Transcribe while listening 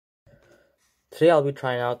Today I'll be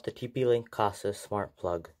trying out the TP-Link Kasa smart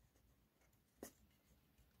plug.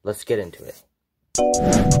 Let's get into it.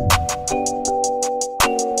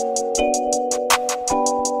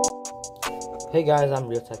 Hey guys, I'm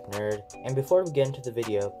realtechnerd, and before we get into the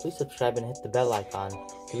video, please subscribe and hit the bell icon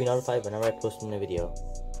to be notified whenever I post a new video.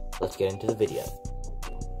 Let's get into the video.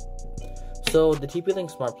 So the TP-Link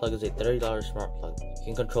smart plug is a $30 smart plug. You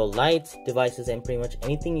can control lights, devices, and pretty much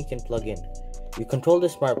anything you can plug in. You control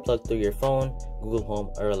this smart plug through your phone, Google Home,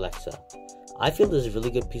 or Alexa. I feel this is a really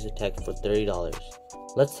good piece of tech for $30.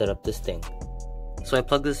 Let's set up this thing. So I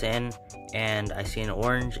plug this in and I see an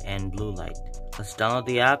orange and blue light. Let's download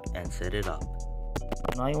the app and set it up.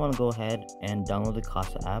 Now you want to go ahead and download the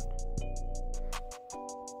Kasa app.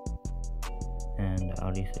 And I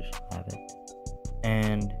already have it.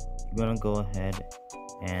 And you're going to go ahead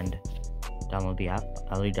and download the app.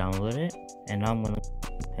 I already downloaded it. And now I'm going to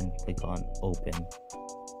and click on open.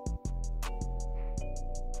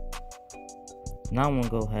 Now I'm going to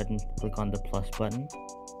go ahead and click on the plus button,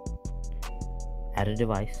 add a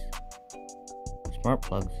device, smart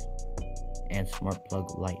plugs, and smart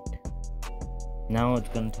plug Lite. Now it's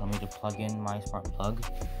going to tell me to plug in my smart plug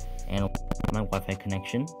and my Wi-Fi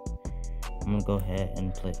connection. I'm going to go ahead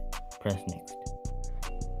and press next.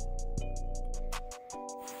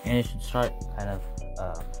 And it should start kind of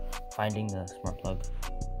finding the smart plug.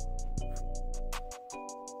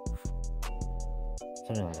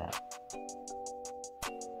 Something like that.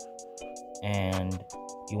 And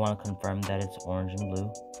you want to confirm that it's orange and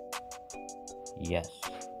blue. Yes.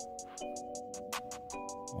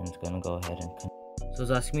 And it's going to go ahead and so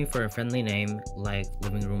it's asking me for a friendly name like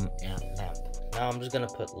living room and lamp. Now I'm just going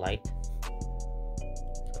to put light.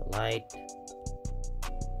 So light.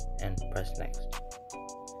 And press next.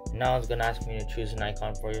 Now it's going to ask me to choose an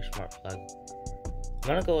icon for your smart plug. I'm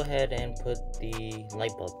going to go ahead and put the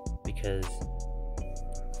light bulb because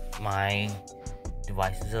my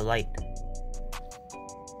device is a light.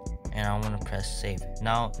 And I'm going to press save.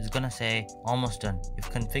 Now it's going to say almost done.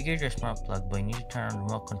 You've configured your smart plug, but you need to turn on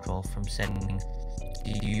remote control from settings.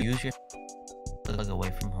 You use your plug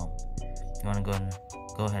away from home. You want to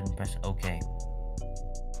go ahead and press OK.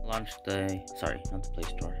 Launch the not the Play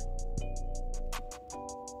Store.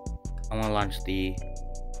 I'm going to launch the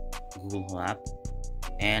Google Home app,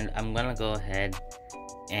 and I'm going to go ahead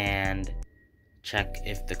and check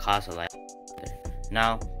if the Kasa light is there.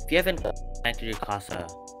 Now, if you haven't connected your Kasa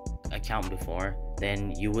account before,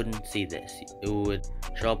 then you wouldn't see this. It would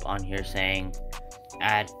show up on here saying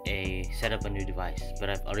set up a new device, but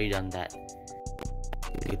I've already done that.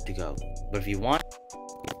 Good to go. But if you want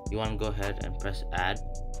to go ahead and press add,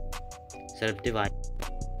 set up device,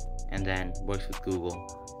 and then works with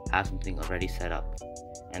Google. Have something already set up,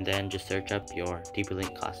 and then just search up your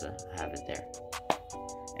TP-Link Kasa. I have it there.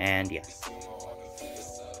 And yes.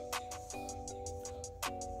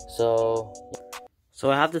 So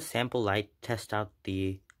I have the sample light test out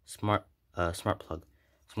the smart plug.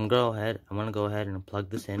 So I'm gonna go ahead and plug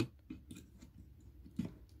this in.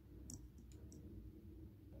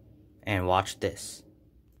 And watch this.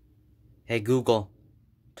 Hey Google,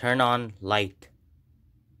 turn on light.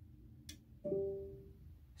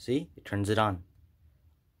 See, it turns it on.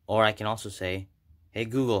 Or I can also say, hey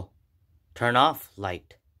Google, turn off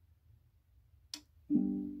light.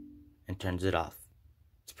 And turns it off.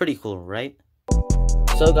 It's pretty cool, right?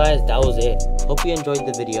 So guys, that was it. Hope you enjoyed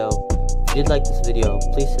the video. If you did like this video,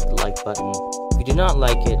 please hit the like button. If you did not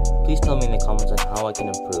like it, please tell me in the comments on how I can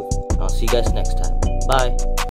improve. And I'll see you guys next time. Bye.